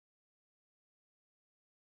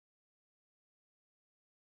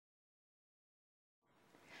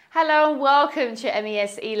Hello and welcome to your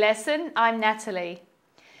MES lesson. I'm Natalie.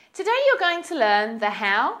 Today you're going to learn the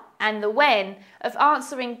how and the when of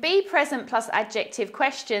answering be present plus adjective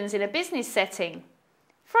questions in a business setting.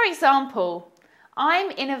 For example,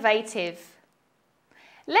 I'm innovative.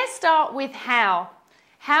 Let's start with how.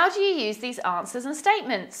 How do you use these answers and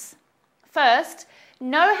statements? First,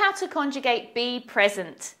 know how to conjugate be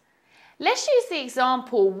present. Let's use the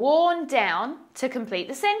example worn down to complete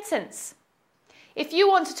the sentence. If you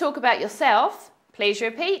want to talk about yourself, please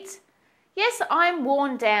repeat, yes, I'm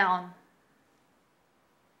worn down.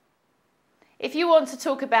 If you want to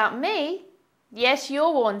talk about me, yes,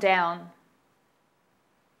 you're worn down.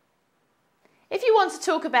 If you want to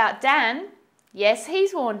talk about Dan, yes,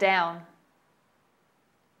 he's worn down.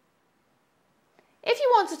 If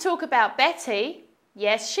you want to talk about Betty,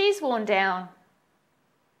 yes, she's worn down.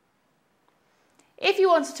 If you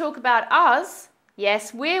want to talk about us,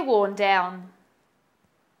 yes, we're worn down.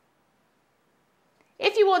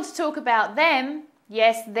 If you want to talk about them,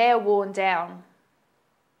 yes, they're worn down.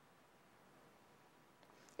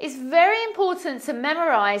 It's very important to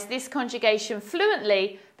memorize this conjugation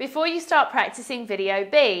fluently before you start practicing video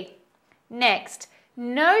B. Next,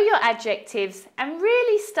 know your adjectives and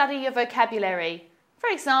really study your vocabulary. For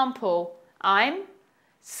example, I'm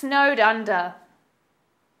snowed under,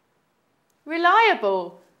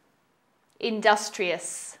 reliable,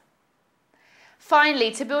 industrious.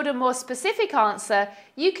 Finally, to build a more specific answer,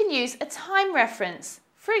 you can use a time reference.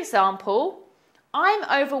 For example, I'm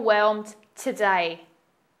overwhelmed today.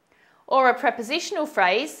 Or a prepositional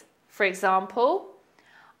phrase, for example,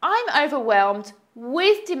 I'm overwhelmed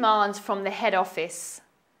with demands from the head office.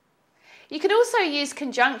 You can also use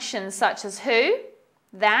conjunctions such as who,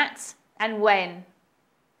 that, and when.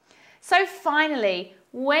 So finally,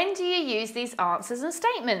 when do you use these answers and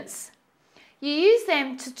statements? You use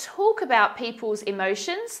them to talk about people's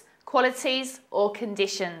emotions, qualities, or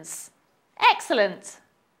conditions. Excellent!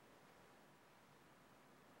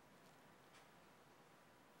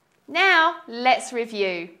 Now, let's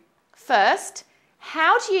review. First,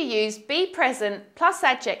 how do you use be present plus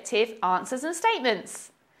adjective answers and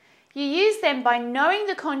statements? You use them by knowing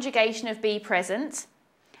the conjugation of be present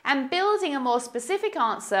and building a more specific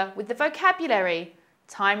answer with the vocabulary,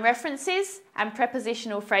 time references, and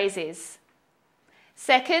prepositional phrases.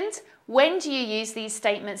 Second, when do you use these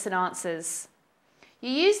statements and answers? You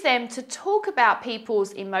use them to talk about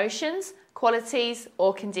people's emotions, qualities,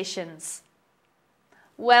 or conditions.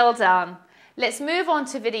 Well done. Let's move on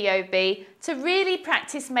to video B to really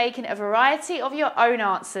practice making a variety of your own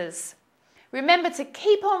answers. Remember to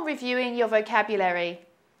keep on reviewing your vocabulary.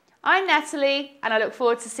 I'm Natalie and I look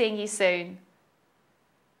forward to seeing you soon.